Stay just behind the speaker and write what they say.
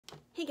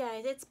Hey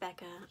guys, it's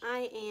Becca.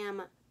 I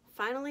am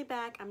finally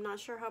back. I'm not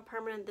sure how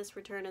permanent this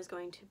return is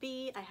going to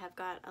be. I have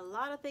got a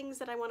lot of things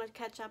that I want to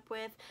catch up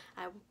with.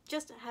 I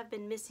just have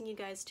been missing you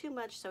guys too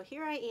much, so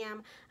here I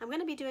am. I'm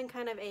going to be doing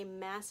kind of a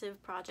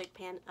massive Project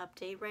Pan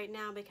update right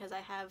now because I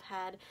have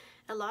had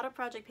a lot of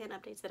Project Pan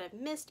updates that I've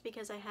missed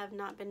because I have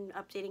not been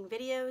updating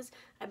videos.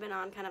 I've been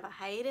on kind of a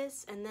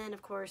hiatus, and then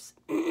of course,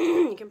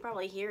 you can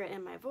probably hear it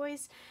in my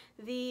voice,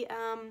 the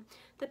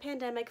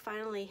pandemic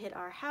finally hit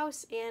our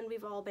house and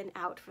we've all been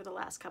out for the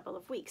last couple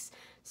of weeks.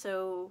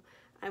 So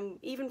I'm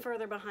even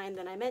further behind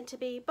than I meant to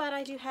be, but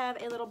I do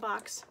have a little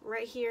box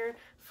right here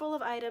full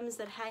of items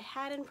that I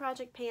had in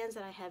Project Pans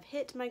that I have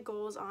hit my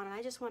goals on, and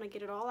I just want to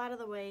get it all out of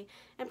the way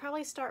and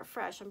probably start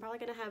fresh. I'm probably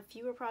going to have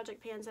fewer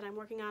Project Pans that I'm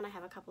working on. I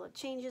have a couple of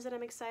changes that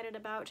I'm excited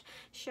about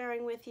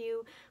sharing with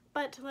you,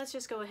 but let's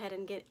just go ahead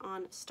and get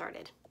on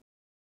started.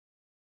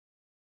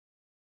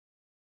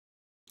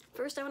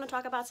 First, I want to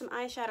talk about some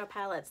eyeshadow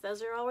palettes.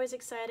 Those are always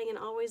exciting and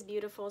always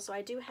beautiful. So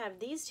I do have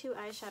these two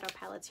eyeshadow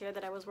palettes here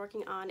that I was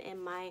working on in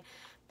my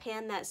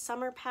Pan That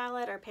Summer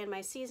palette or Pan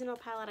My Seasonal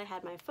palette. I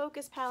had my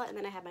Focus palette and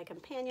then I had my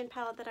Companion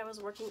palette that I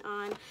was working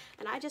on.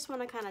 And I just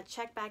want to kind of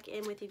check back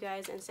in with you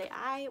guys and say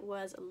I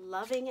was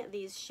loving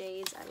these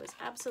shades. I was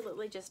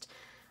absolutely just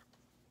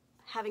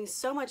having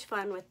so much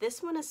fun with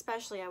this one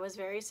especially. I was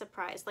very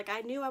surprised. Like,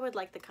 I knew I would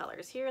like the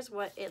colors. Here's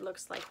what it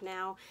looks like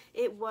now.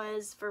 It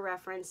was, for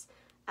reference,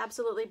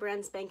 absolutely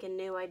brand spanking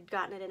new. I'd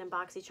gotten it in a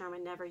Boxycharm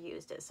and never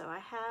used it. So I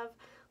have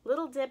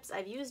little dips.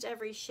 I've used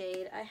every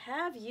shade. I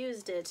have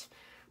used it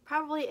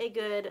probably a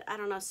good, I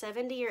don't know,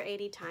 70 or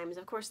 80 times.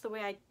 Of course, the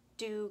way I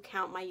do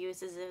count my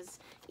uses is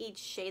each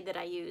shade that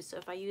I use. So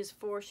if I use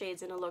 4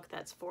 shades in a look,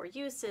 that's 4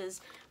 uses.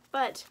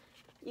 But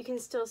you can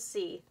still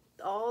see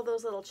all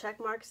those little check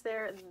marks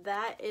there.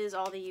 That is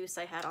all the use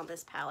I had on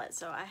this palette.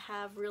 So I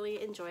have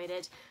really enjoyed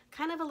it.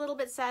 Kind of a little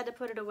bit sad to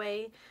put it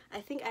away. I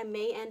think I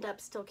may end up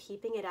still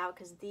keeping it out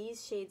because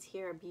these shades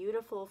here are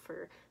beautiful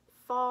for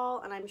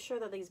fall, and I'm sure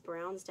that these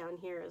browns down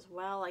here as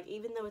well, like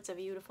even though it's a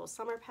beautiful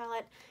summer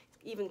palette,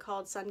 even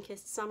called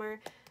Sun-Kissed Summer,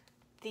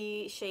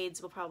 the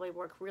shades will probably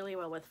work really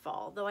well with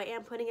fall. Though I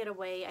am putting it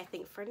away, I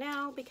think, for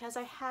now because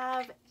I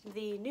have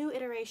the new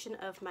iteration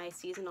of my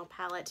seasonal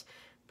palette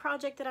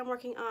project that I'm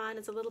working on.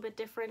 It's a little bit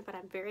different, but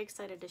I'm very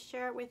excited to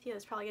share it with you.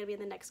 It's probably going to be in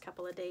the next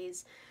couple of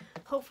days.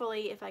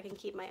 Hopefully, if I can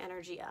keep my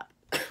energy up.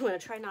 I'm going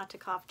to try not to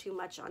cough too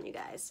much on you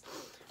guys.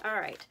 All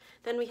right,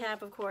 then we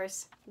have, of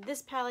course,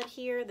 this palette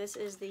here. This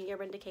is the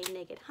Urban Decay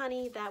Naked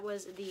Honey. That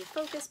was the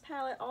Focus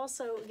palette,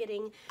 also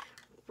getting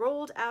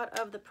rolled out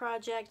of the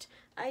project.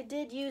 I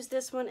did use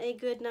this one a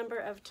good number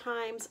of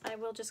times. I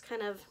will just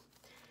kind of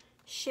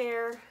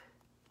share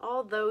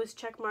all those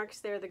check marks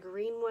there. The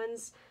green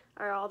ones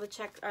are all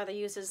the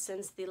uses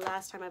since the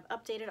last time I've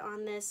updated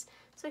on this.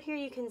 So here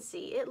you can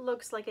see it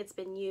looks like it's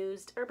been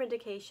used. Urban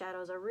Decay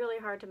shadows are really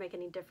hard to make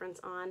any difference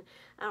on.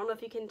 I don't know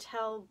if you can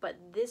tell, but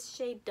this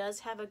shade does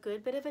have a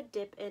good bit of a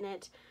dip in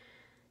it.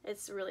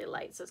 It's really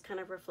light, so it's kind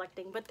of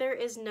reflecting, but there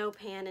is no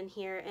pan in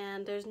here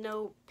and there's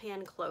no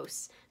pan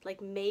close.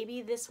 Like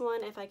maybe this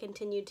one, if I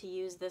continued to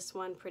use this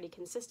one pretty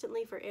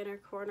consistently for inner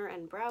corner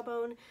and brow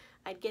bone,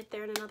 I'd get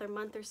there in another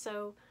month or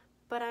so,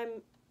 but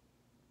I'm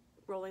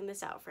rolling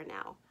this out for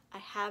now. I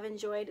have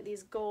enjoyed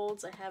these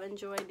golds, I have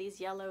enjoyed these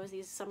yellows,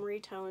 these summery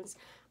tones,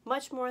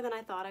 much more than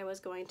I thought I was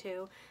going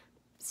to.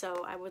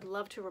 So I would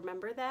love to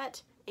remember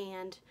that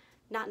and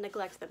not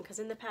neglect them, because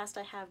in the past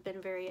I have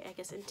been very, I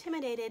guess,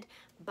 intimidated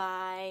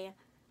by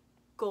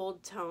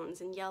gold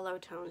tones and yellow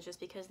tones just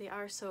because they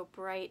are so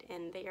bright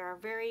and they are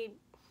very,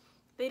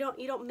 you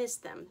don't miss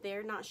them.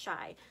 They're not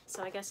shy.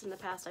 So I guess in the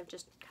past I've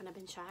just kind of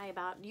been shy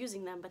about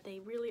using them, but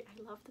they really,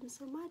 I love them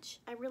so much.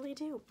 I really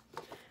do.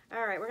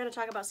 All right, we're going to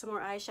talk about some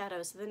more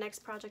eyeshadows. So the next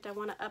project I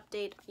want to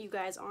update you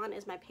guys on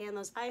is my Pan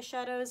Those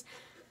eyeshadows.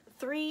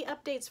 3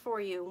 updates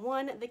for you.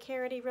 1, the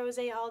Carroty Rose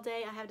All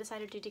Day. I have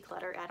decided to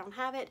declutter. I don't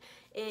have it.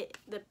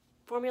 The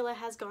formula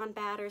has gone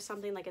bad or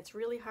something. Like, it's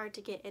really hard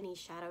to get any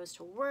shadows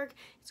to work.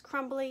 It's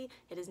crumbly.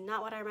 It is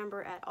not what I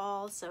remember at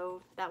all.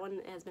 So that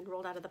one has been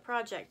rolled out of the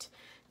project.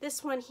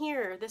 This one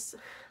here,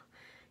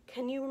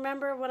 can you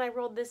remember when I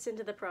rolled this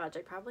into the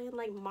project? Probably in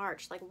like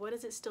March. Like, what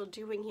is it still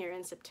doing here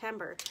in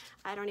September?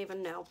 I don't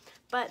even know.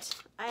 But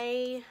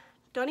I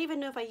don't even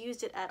know if I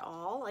used it at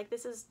all. Like,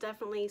 this is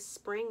definitely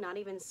spring, not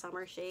even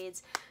summer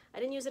shades. I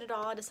didn't use it at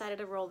all. I decided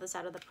to roll this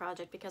out of the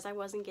project because I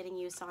wasn't getting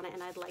use on it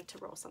and I'd like to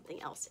roll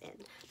something else in.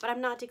 But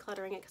I'm not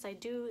decluttering it because I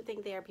do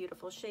think they are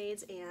beautiful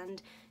shades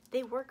and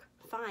they work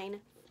fine.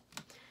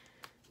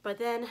 But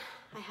then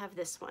I have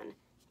this one.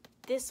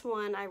 This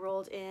one I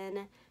rolled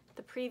in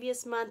the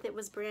previous month. It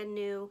was brand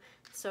new,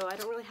 so I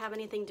don't really have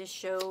anything to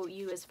show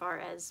you as far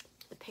as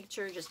the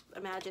picture. Just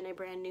imagine a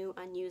brand new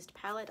unused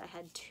palette. I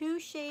had 2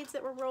 shades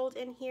that were rolled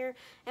in here,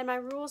 and my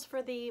rules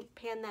for the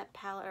Pan That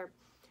palette or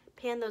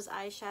Pan Those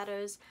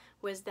eyeshadows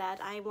was that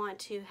I want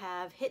to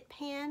have hit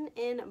pan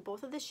in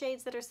both of the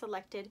shades that are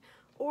selected,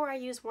 or I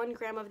use 1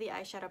 gram of the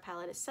eyeshadow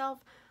palette itself,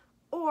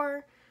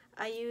 or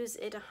I use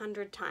it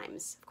 100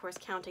 times. Of course,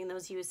 counting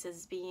those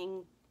uses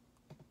being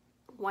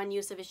one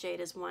use of a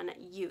shade is one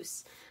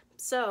use.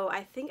 So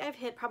I think I've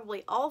hit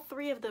probably all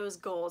 3 of those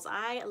goals.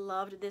 I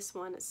loved this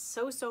one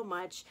so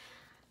much.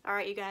 All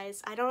right, you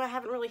guys, I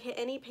haven't really hit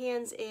any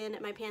pans in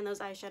my Pan Those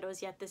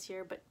eyeshadows yet this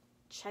year, but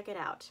check it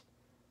out.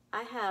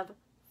 I have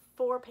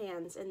 4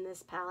 pans in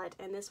this palette,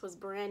 and this was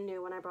brand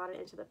new when I brought it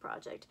into the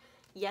project.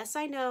 Yes,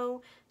 I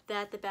know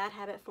that the Bad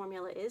Habit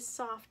formula is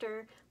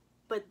softer,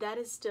 but that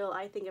is still,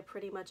 I think,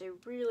 pretty much a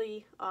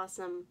really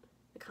awesome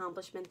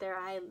accomplishment there.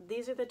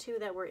 These are the 2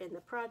 that were in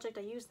the project.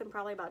 I used them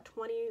probably about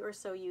 20 or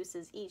so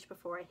uses each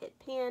before I hit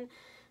pan.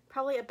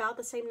 Probably about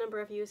the same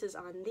number of uses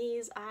on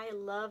these. I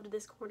loved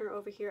this corner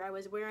over here. I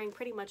was wearing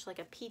pretty much like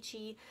a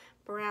peachy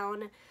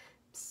brown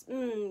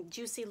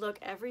juicy look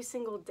every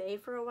single day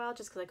for a while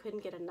just because I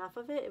couldn't get enough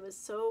of it. It was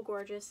so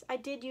gorgeous. I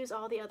did use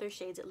all the other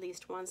shades at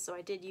least once, so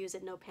I did use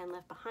it No Pan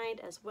Left Behind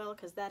as well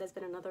because that has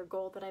been another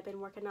goal that I've been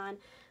working on.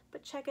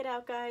 But check it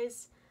out,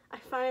 guys. I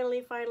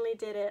finally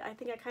did it. I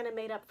think I kind of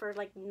made up for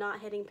like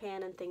not hitting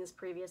pan and things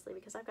previously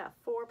because I've got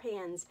 4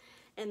 pans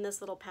in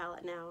this little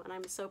palette now, and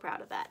I'm so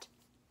proud of that.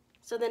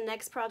 So the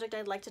next project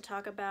I'd like to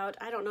talk about,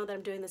 I don't know that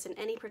I'm doing this in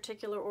any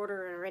particular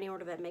order or any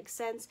order that makes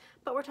sense,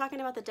 but we're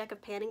talking about the Deck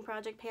of Panning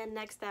project pan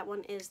next. That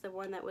one is the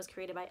one that was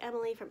created by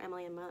Emily from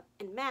Emily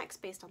and Max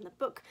based on the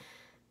book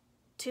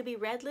To Be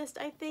Read list,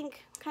 I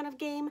think, kind of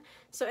game.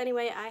 So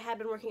anyway, I had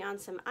been working on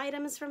some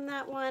items from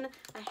that one.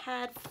 I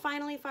had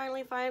finally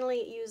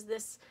used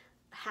this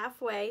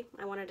halfway.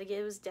 I wanted to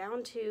get it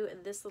down to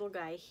this little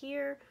guy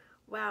here.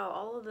 Wow,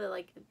 all of the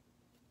like,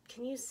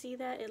 can you see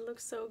that? It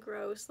looks so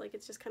gross, like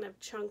it's just kind of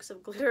chunks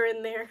of glitter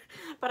in there.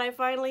 But I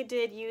finally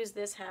did use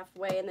this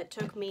halfway, and it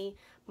took me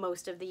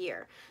most of the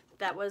year.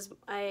 That was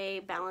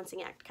a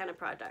balancing act kind of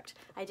project.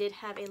 I did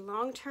have a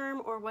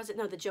long-term, or was it,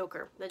 no, the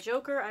Joker. The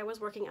Joker, I was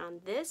working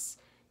on this.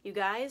 You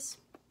guys,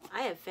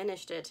 I have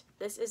finished it.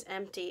 This is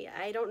empty.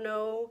 I don't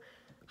know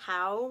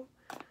how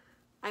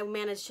I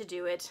managed to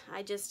do it.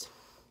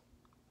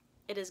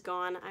 It is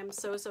gone. I'm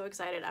so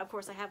excited. Of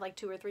course, I have like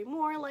 2 or 3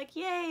 more, like,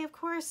 yay, of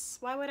course.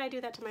 Why would I do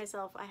that to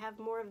myself? I have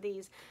more of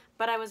these,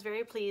 but I was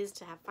very pleased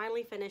to have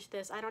finally finished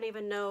this. I don't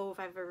even know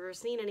if I've ever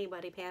seen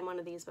anybody pan one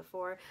of these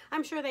before.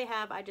 I'm sure they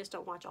have. I just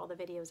don't watch all the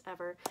videos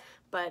ever,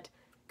 but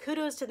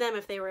kudos to them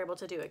if they were able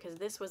to do it, because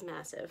this was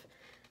massive.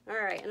 All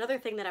right, another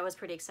thing that I was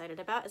pretty excited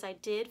about is I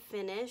did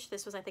finish,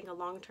 this was I think a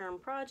long-term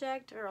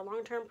project or a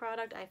long-term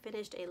product, I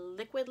finished a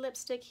liquid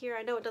lipstick here.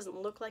 I know it doesn't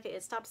look like it,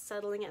 it stopped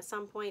settling at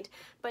some point,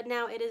 but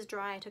now it is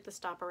dry. I took the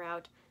stopper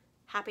out.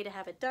 Happy to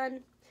have it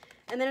done.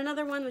 And then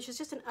another one, which is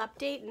just an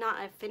update,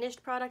 not a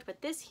finished product,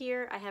 but this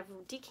here, I have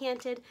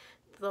decanted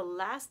the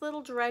last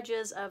little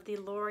dredges of the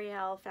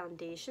L'Oreal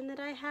foundation that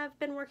I have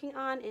been working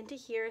on into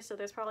here, so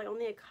there's probably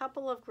only a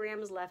couple of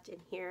grams left in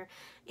here,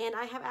 and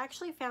I have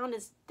actually found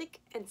as thick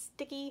and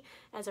sticky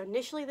as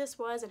initially this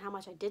was and how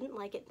much I didn't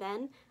like it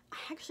then, I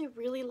actually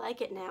really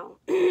like it now.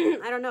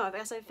 I don't know, I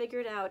guess I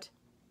figured out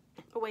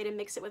a way to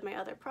mix it with my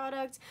other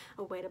products,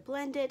 a way to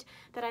blend it,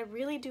 that I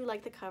really do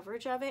like the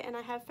coverage of it, and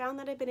I have found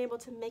that I've been able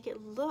to make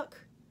it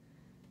look,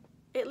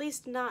 at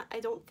least not, I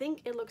don't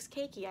think it looks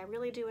cakey. I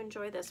really do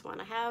enjoy this one.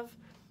 I have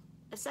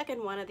a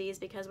second one of these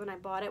because when I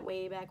bought it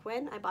way back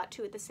when, I bought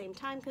 2 at the same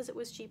time because it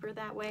was cheaper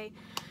that way.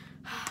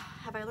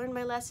 Have I learned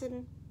my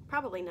lesson?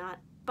 Probably not,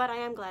 but I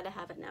am glad to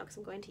have it now because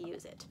I'm going to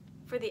use it.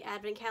 For the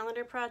Advent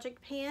Calendar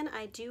project pan,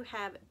 I do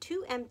have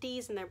 2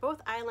 empties and they're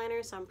both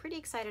eyeliners, so I'm pretty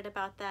excited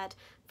about that.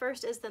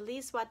 First is the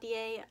Lise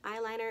Wattier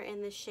eyeliner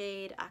in the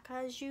shade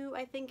Acajou,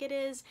 I think it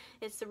is.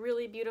 It's a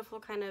really beautiful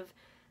kind of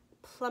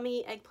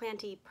plummy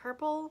eggplanty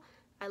purple.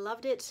 I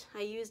loved it.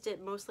 I used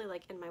it mostly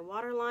like in my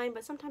waterline,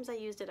 but sometimes I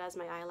used it as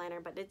my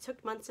eyeliner, but it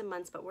took months and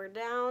months, but we're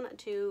down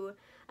to,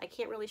 I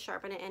can't really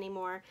sharpen it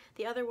anymore.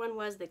 The other one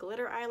was the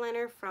glitter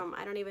eyeliner from,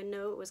 I don't even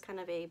know, it was kind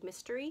of a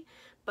mystery,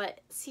 but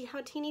see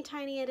how teeny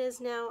tiny it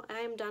is now? I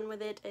am done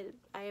with it.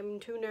 I am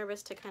too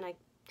nervous to kind of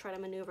try to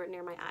maneuver it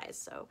near my eyes,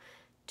 so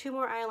 2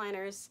 more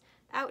eyeliners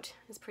out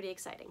is pretty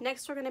exciting.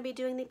 Next, we're going to be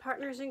doing the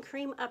Partners in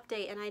Cream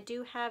update, and I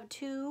do have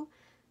 2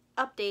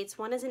 updates.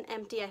 One is an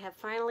empty. I have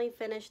finally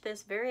finished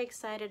this. Very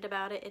excited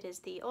about it. It is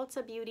the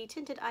Ulta Beauty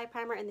Tinted Eye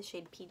Primer in the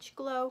shade Peach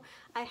Glow.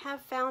 I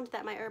have found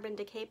that my Urban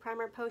Decay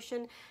Primer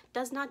Potion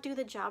does not do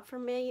the job for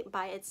me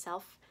by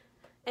itself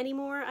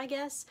anymore, I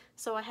guess.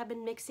 So I have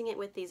been mixing it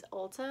with these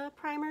Ulta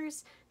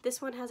primers.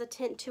 This one has a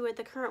tint to it.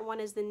 The current one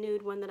is the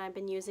nude one that I've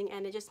been using,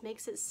 and it just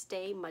makes it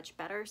stay much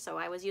better. So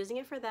I was using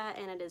it for that,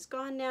 and it is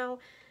gone now.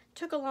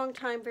 Took a long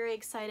time, very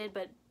excited,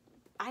 but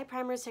eye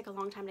primers take a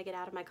long time to get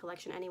out of my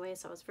collection anyway,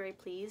 so I was very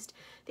pleased.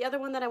 The other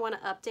one that I want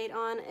to update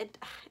on,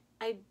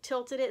 I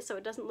tilted it so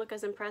it doesn't look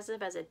as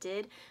impressive as it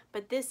did,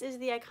 but this is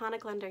the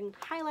Iconic London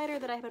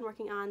highlighter that I've been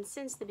working on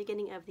since the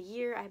beginning of the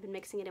year. I've been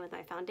mixing it in with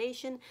my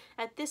foundation.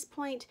 At this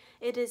point,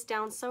 it is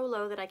down so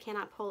low that I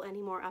cannot pull any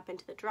more up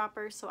into the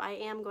dropper, so I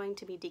am going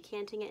to be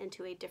decanting it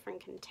into a different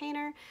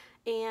container,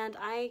 and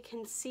I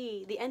can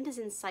see the end is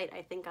in sight,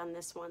 I think, on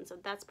this one, so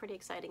that's pretty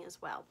exciting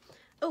as well.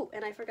 Oh,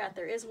 and I forgot,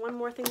 there is one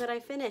more thing that I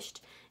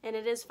finished, and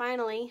it is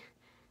finally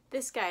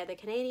this guy, the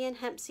Canadian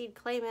Hemp Seed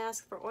Clay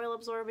Mask for oil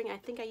absorbing. I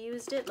think I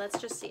used it. Let's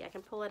just see. I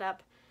can pull it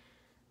up.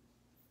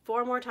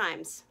 4 more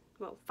times.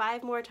 Well,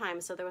 5 more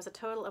times. So there was a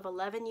total of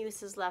 11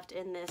 uses left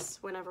in this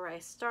whenever I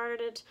started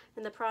it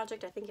in the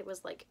project. I think it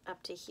was like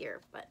up to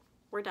here, but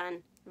we're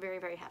done. Very,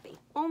 very happy.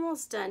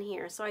 Almost done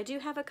here. So I do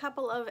have a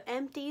couple of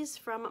empties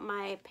from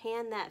my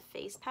Pan That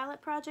Face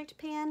palette project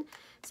pan.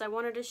 So I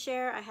wanted to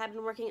share. I had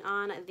been working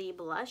on the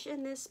blush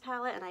in this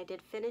palette and I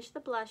did finish the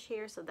blush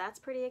here. So that's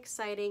pretty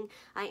exciting.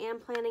 I am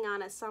planning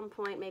on at some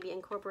point maybe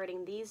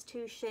incorporating these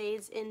 2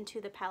 shades into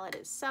the palette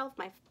itself,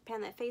 my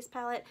Pan That Face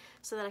palette,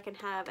 so that I can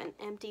have an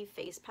empty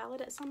face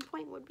palette at some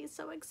point. Would be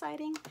so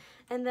exciting.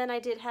 And then I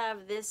did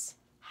have this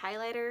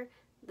highlighter,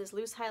 this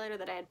loose highlighter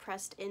that I had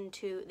pressed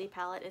into the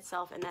palette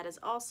itself, and that is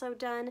also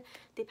done.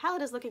 The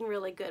palette is looking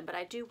really good, but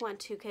I do want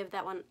to give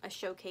that one a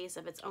showcase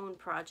of its own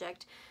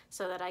project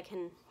so that I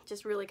can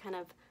just really kind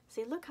of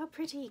see, look how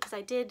pretty, because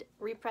I did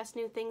repress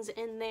new things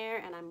in there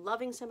and I'm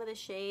loving some of the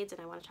shades and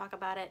I want to talk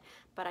about it,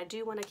 but I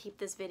do want to keep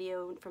this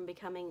video from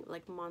becoming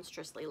like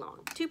monstrously long.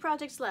 2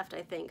 projects left,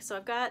 I think. So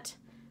I've got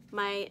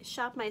my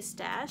Shop My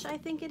Stash, I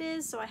think it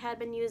is. So I had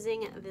been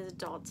using this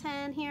Doll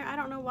 10 here. I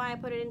don't know why I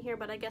put it in here,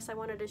 but I guess I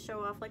wanted to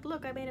show off, like,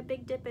 look, I made a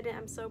big dip in it.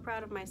 I'm so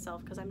proud of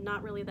myself because I'm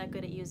not really that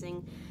good at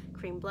using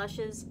cream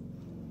blushes.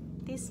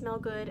 These smell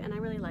good and I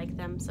really like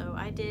them. So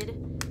I did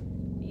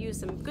use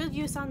some good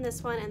use on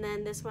this one, and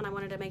then this one I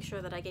wanted to make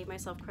sure that I gave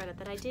myself credit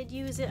that I did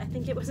use it. I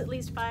think it was at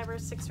least 5 or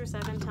 6 or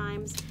 7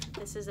 times.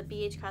 This is a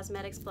BH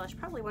Cosmetics blush,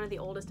 probably one of the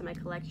oldest in my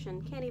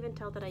collection. Can't even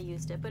tell that I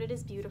used it, but it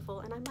is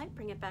beautiful and I might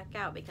bring it back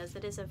out because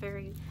it is a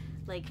very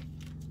like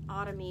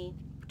autumny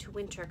to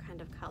winter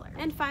kind of color.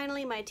 And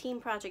finally, my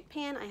Team Project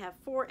pan. I have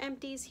 4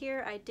 empties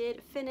here. I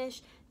did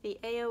finish the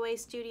AOA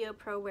Studio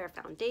Pro Wear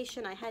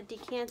Foundation. I had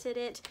decanted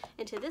it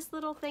into this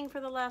little thing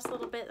for the last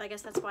little bit. I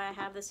guess that's why I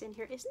have this in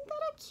here. Isn't that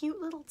a cute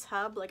little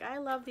tub? Like, I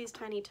love these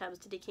tiny tubs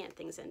to decant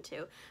things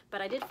into.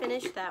 But I did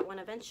finish that one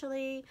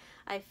eventually.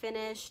 I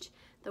finished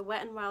the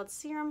Wet n Wild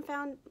Serum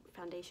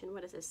Foundation.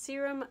 What is this?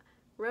 Serum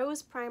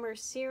Rose Primer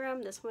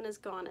Serum. This one is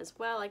gone as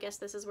well. I guess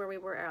this is where we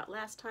were at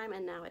last time,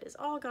 and now it is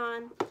all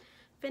gone.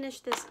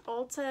 Finished this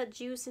Ulta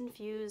Juice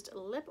Infused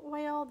Lip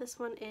Oil. This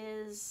one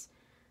is,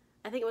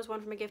 I think it was one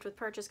from a gift with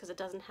purchase because it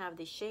doesn't have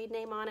the shade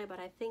name on it, but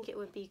I think it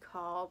would be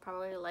called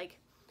probably like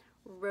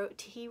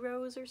Tea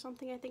Rose or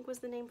something, I think was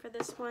the name for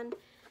this one.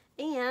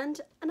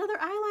 And another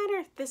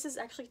eyeliner. This is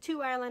actually 2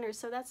 eyeliners,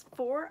 so that's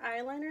 4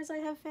 eyeliners I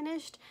have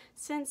finished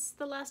since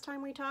the last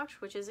time we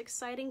talked, which is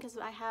exciting because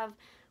I have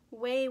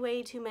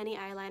way too many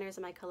eyeliners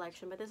in my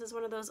collection, but this is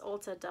one of those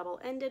Ulta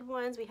double-ended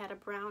ones. We had a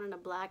brown and a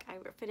black. I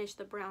finished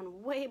the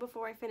brown way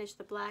before I finished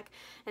the black.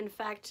 In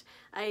fact,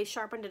 I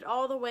sharpened it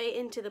all the way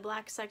into the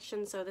black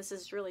section, so this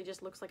is really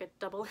just looks like a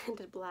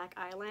double-ended black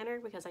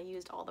eyeliner because I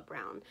used all the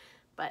brown.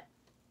 But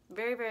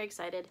very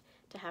excited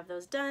to have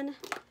those done.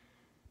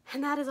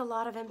 And that is a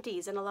lot of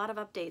empties and a lot of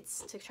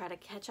updates to try to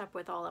catch up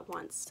with all at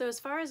once. So as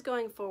far as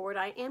going forward,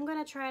 I am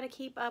going to try to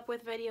keep up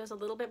with videos a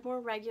little bit more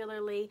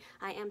regularly.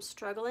 I am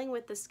struggling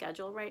with the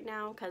schedule right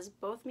now because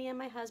both me and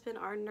my husband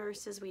are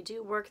nurses. We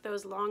do work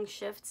those long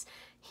shifts.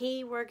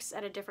 He works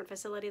at a different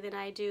facility than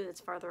I do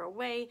that's farther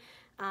away.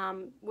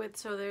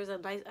 So there's a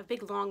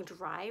big long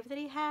drive that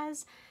he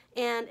has.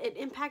 And it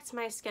impacts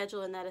my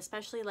schedule in that,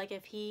 especially like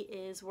if he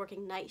is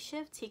working night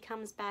shifts, he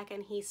comes back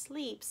and he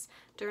sleeps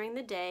during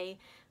the day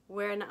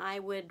when I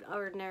would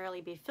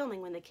ordinarily be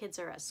filming when the kids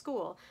are at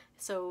school.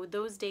 So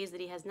those days that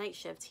he has night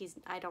shifts,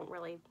 I don't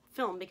really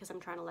film because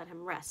I'm trying to let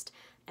him rest.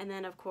 And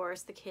then of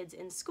course the kids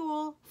in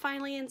school,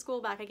 finally in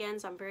school back again,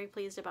 so I'm very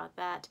pleased about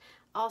that.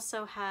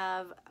 Also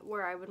have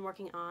where I've been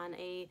working on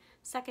a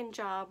second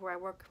job where I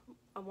work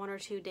 1 or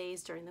 2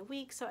 days during the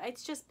week. So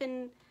it's just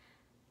been,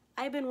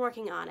 I've been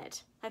working on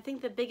it. I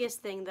think the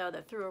biggest thing though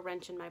that threw a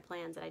wrench in my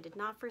plans that I did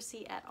not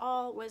foresee at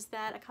all was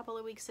that a couple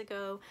of weeks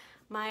ago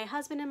my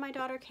husband and my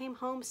daughter came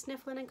home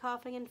sniffling and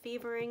coughing and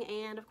fevering,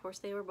 and of course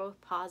they were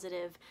both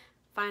positive.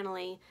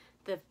 Finally,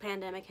 the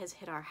pandemic has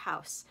hit our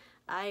house.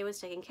 I was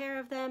taking care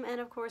of them,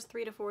 and of course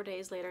 3 to 4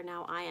 days later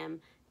now I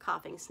am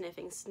coughing,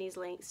 sniffing,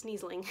 sneezing,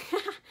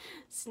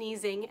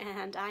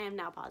 and I am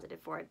now positive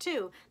for it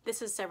too.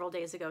 This is several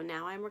days ago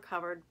now. I'm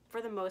recovered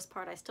for the most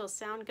part. I still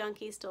sound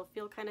gunky, still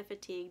feel kind of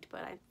fatigued,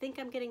 but I think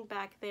I'm getting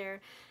back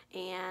there,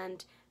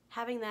 and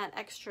having that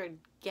extra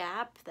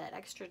gap, that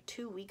extra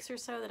 2 weeks or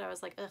so that I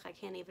was like, ugh, I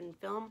can't even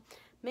film,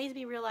 made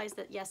me realize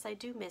that yes, I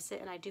do miss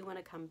it and I do want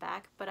to come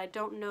back, but I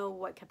don't know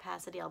what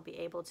capacity I'll be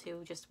able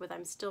to, just with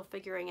I'm still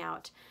figuring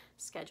out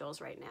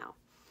schedules right now.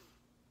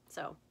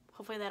 So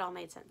hopefully that all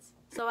made sense.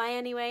 So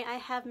anyway, I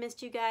have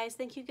missed you guys.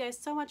 Thank you guys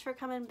so much for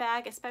coming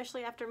back,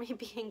 especially after me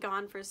being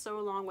gone for so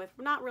long with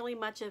not really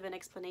much of an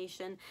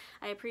explanation.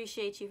 I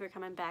appreciate you for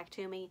coming back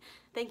to me.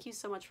 Thank you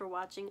so much for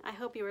watching. I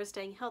hope you are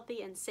staying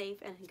healthy and safe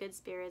and in good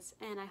spirits,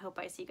 and I hope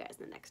I see you guys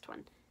in the next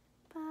one.